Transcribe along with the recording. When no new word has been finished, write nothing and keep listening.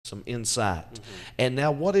some insight. And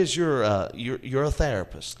now, what is you're a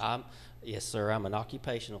therapist, Yes, sir. I'm an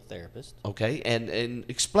occupational therapist. okay? And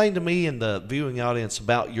explain to me and the viewing audience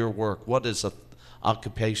about your work. What does a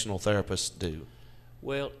occupational therapist do?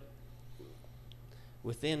 Well,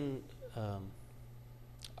 within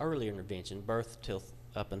early intervention, birth till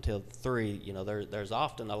up until 3, there's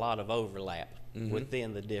often a lot of overlap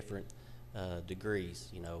within the different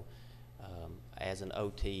degrees. As an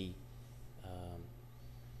OT,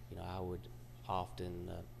 I would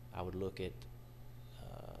often I would look at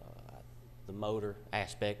the motor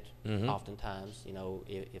aspect. Oftentimes,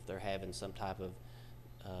 if they're having some type of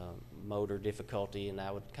motor difficulty, and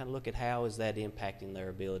I would kind of look at how is that impacting their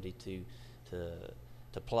ability to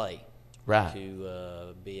play, Right.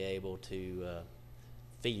 to be able to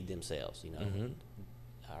feed themselves.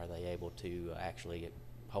 Are they able to actually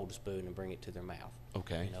hold a spoon and bring it to their mouth?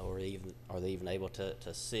 Okay. Or even are they even able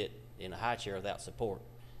to sit in a high chair without support?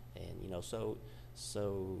 And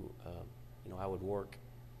I would work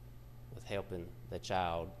with helping the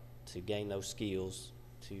child to gain those skills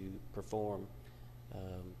to perform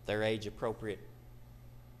their age appropriate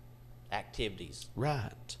activities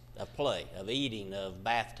Right. of play, of eating, of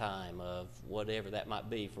bath time, of whatever that might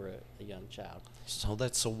be for a young child. So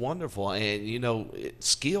that's so wonderful, and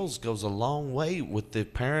skills goes a long way with the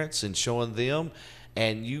parents and showing them,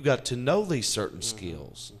 and you got to know these certain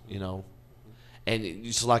skills, and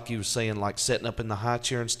just like you were saying, like setting up in the high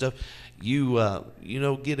chair and stuff, you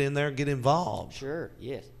get in there, get involved. Sure,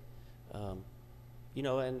 yes. And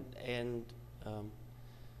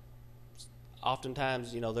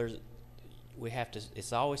oftentimes,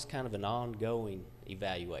 it's always kind of an ongoing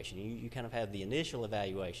evaluation. You kind of have the initial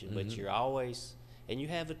evaluation, but you're always, and you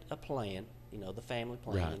have a plan, the family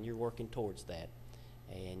plan, Right. and you're working towards that,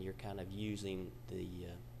 and you're kind of using the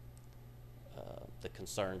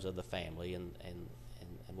concerns of the family and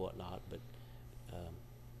whatnot, but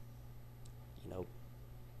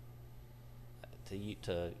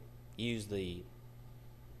to use the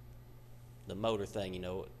motor thing,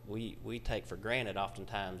 we take for granted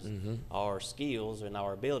oftentimes our skills and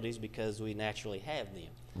our abilities because we naturally have them.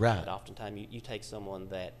 Right. But oftentimes you take someone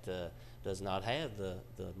that does not have the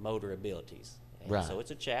motor abilities. And Right. so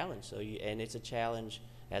it's a challenge. And it's a challenge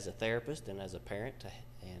as a therapist and as a parent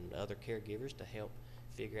and other caregivers to help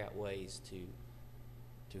figure out ways to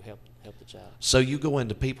help the child. So you go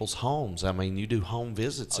into people's homes. I mean, you do home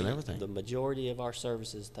visits and everything. The majority of our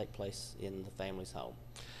services take place in the family's home.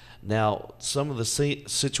 Now, some of the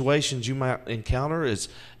situations you might encounter is,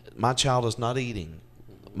 my child is not eating.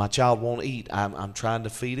 My child won't eat. I'm trying to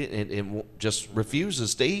feed it, and it just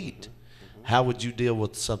refuses to eat. How would you deal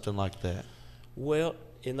with something like that? Well,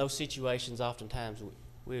 in those situations, oftentimes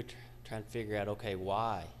we're trying to figure out, okay,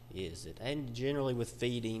 why is it? And generally with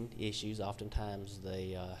feeding issues, oftentimes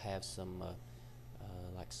they have some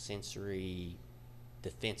like sensory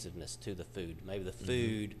defensiveness to the food. Maybe the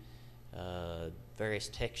food, various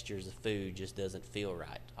textures of food just doesn't feel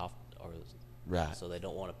right, Right. so they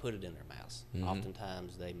don't want to put it in their mouths.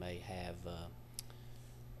 Oftentimes they may have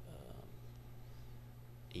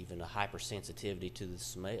even a hypersensitivity to the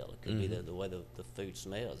smell. It could be the way the food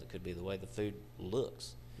smells. It could be the way the food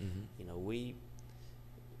looks.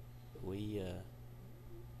 We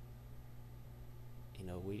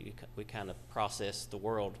kind of process the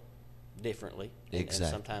world differently. And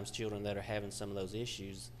Exactly. sometimes children that are having some of those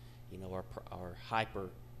issues, are hyper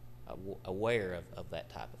aware of that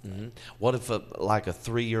type of thing. What if like a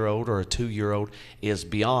 3-year-old or a 2-year-old is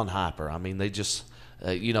beyond hyper? I mean, they just,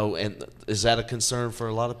 and is that a concern for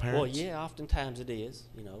a lot of parents? Well, yeah, oftentimes it is.